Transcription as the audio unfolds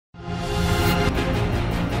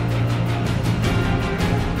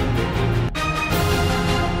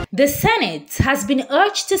The Senate has been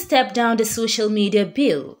urged to step down the social media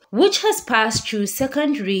bill, which has passed through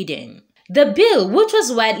second reading. The bill, which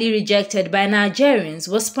was widely rejected by Nigerians,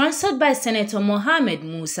 was sponsored by Senator Mohammed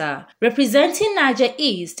Musa, representing Niger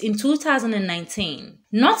East in 2019.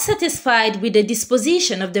 Not satisfied with the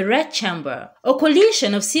disposition of the Red Chamber, a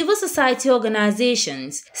coalition of civil society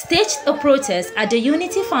organizations staged a protest at the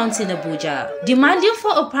Unity Fountain Abuja, demanding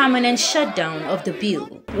for a permanent shutdown of the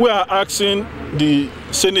bill. We are asking the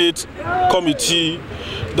Senate committee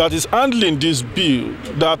that is handling this bill,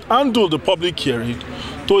 that handled the public hearing,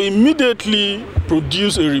 to immediately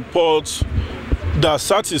produce a report that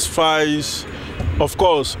satisfies, of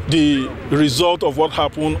course, the result of what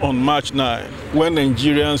happened on March 9 when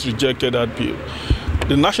Nigerians rejected that bill.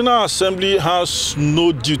 The National Assembly has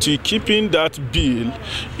no duty keeping that bill,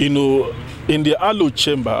 in the hollow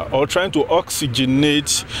chamber or trying to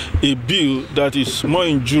oxygenate a bill that is more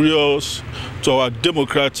injurious to our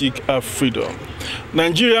democratic freedom.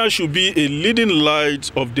 Nigeria should be a leading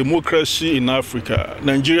light of democracy in Africa.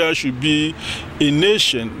 Nigeria should be a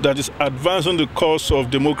nation that is advancing the cause of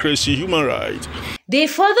democracy, human rights. They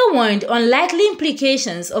further warned on likely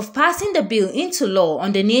implications of passing the bill into law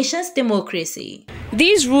on the nation's democracy.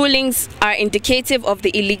 These rulings are indicative of the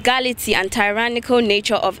illegality and tyrannical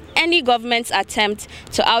nature of any government's attempt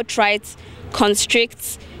to outright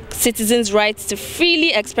constrict citizens' rights to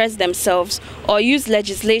freely express themselves or use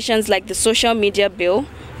legislations like the social media bill,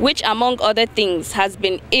 which among other things has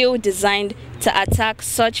been ill-designed to attack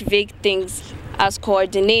such vague things as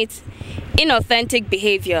coordinate inauthentic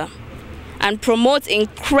behavior and promote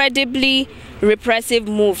incredibly repressive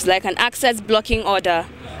moves like an access blocking order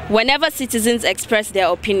whenever citizens express their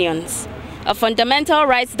opinions, a fundamental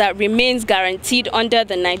right that remains guaranteed under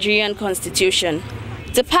the Nigerian Constitution.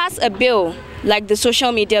 To pass a bill like the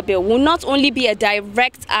social media bill will not only be a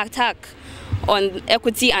direct attack on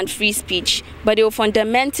equity and free speech, but it will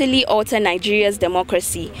fundamentally alter Nigeria's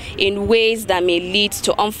democracy in ways that may lead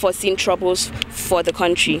to unforeseen troubles for the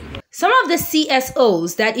country. Some of the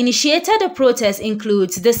CSOs that initiated the protest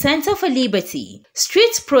include the Center for Liberty,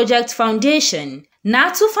 Street Project Foundation,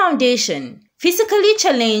 NATU Foundation, Physically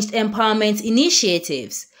Challenged Empowerment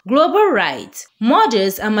Initiatives, Global Rights,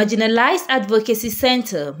 Mothers and Marginalized Advocacy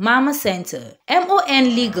Center, Mama Center,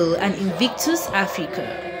 M.O.N Legal and Invictus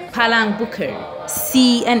Africa. Palang Booker,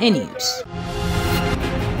 CNN News.